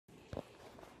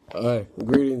Alright,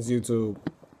 greetings YouTube.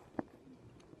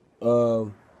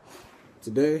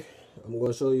 Today I'm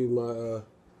going to show you my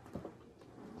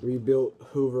rebuilt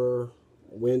Hoover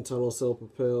WindTunnel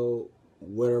self-propelled,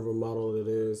 whatever model it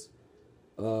is.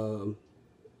 I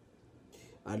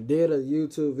did a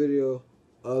YouTube video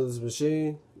of this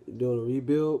machine doing a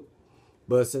rebuild,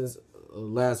 but since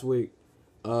last week,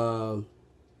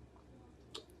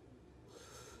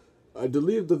 I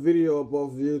deleted the video up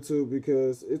off YouTube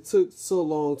because it took so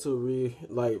long to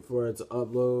for it to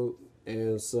upload,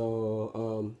 and so I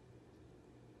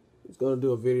was gonna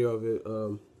do a video of it.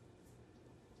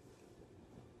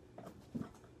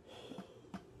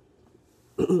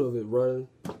 Of it running.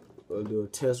 I'll do a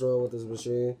test run with this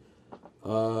machine.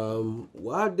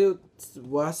 Why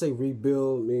I say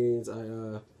rebuild means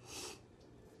I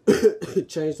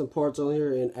change some parts on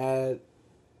here and add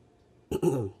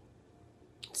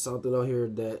something on here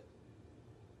that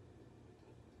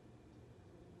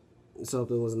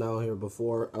something was not on here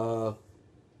before. I'll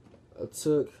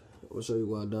show you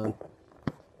what I've done.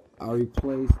 I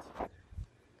replaced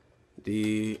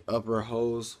the upper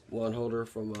hose one holder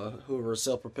from Hoover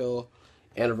self-propel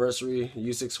anniversary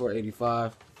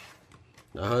U6485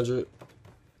 100.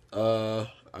 I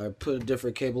put a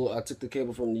different cable. I took the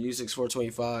cable from the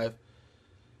U6425.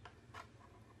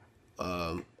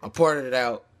 I parted it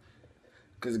out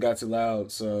because it got too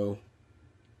loud. So,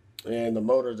 and the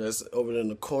motor that's over there in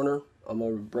the corner, I'm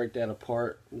gonna break that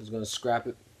apart. I'm just gonna scrap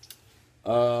it.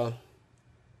 And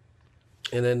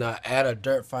then I add a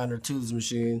dirt finder to this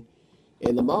machine.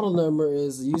 And the model number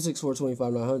is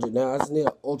U6425-900. Now I just need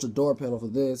an ultra door panel for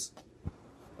this.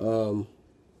 I don't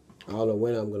know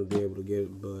when I'm gonna be able to get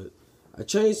it, but I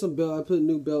changed some belt. I put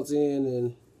new belts in,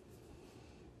 and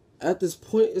at this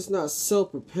point it's not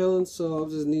self-propelling, so I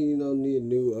just need a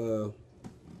new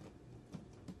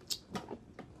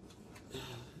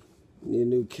need a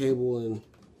new cable, and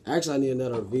actually I need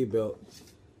another V belt.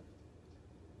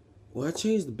 Well, I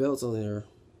changed the belts on here.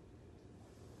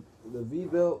 The V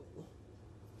belt.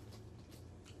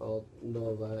 Oh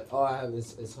no, I have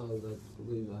it's hung. I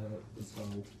believe I have it's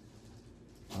hung.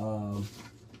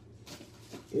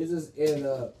 It just ended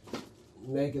up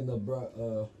making the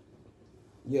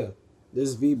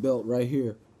this V belt right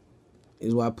here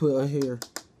is what I put on here,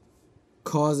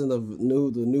 causing the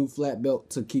new flat belt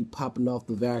to keep popping off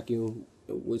the vacuum,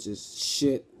 which is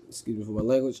shit. Excuse me for my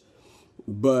language,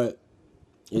 but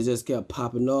it just kept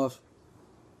popping off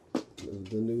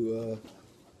the new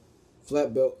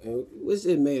flat belt, and which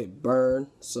it made it burn.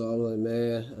 So I'm like,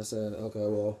 man, I said, okay,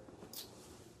 well,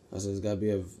 I said it's gotta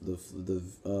be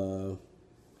the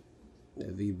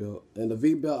V belt, and the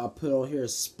V belt I put on here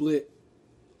is split,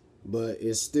 but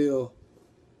it's still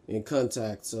in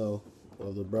contact, so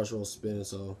the brush roll spinning.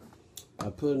 So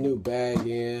I put a new bag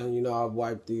in. I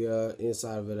wiped the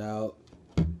inside of it out.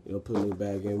 Put a new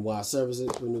bag in. While I service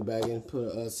it, put a new bag in.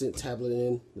 Put a scent tablet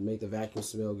in to make the vacuum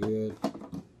smell good.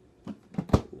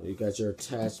 You got your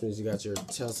attachments. You got your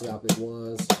telescopic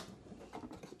ones.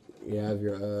 You have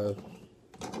your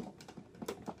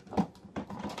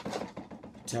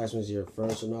attachments to your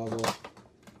furniture nozzle.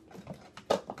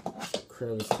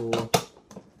 Crevice tool.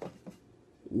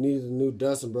 You need a new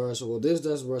dusting brush. Well, this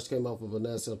dusting brush came off of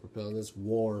another self-propel, and it's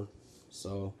worn.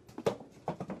 So,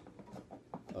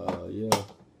 yeah.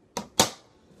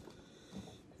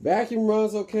 Vacuum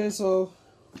runs okay. So,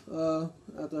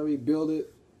 after I rebuild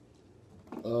it,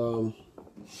 and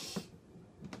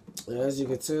as you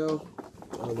can tell,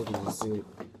 I don't know if you can see it.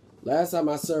 Last time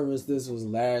I serviced this was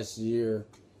last year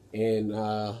in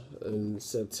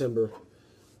September.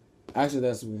 Actually,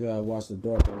 that's because I watched the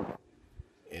door panel.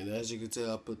 And as you can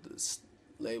tell, I put this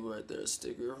label right there,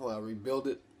 sticker, while I rebuild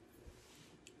it.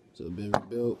 So it's been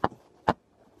rebuilt.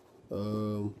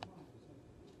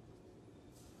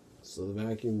 So the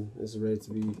vacuum is ready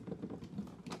to be.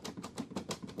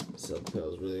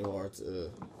 Self-propel is really hard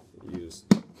to use.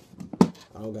 I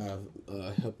don't got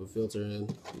a HEPA filter in,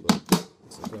 but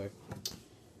it's okay.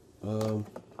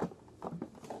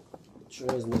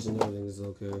 Transmission, everything is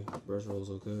okay. Brush roll is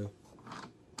okay.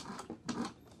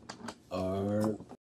 Alright.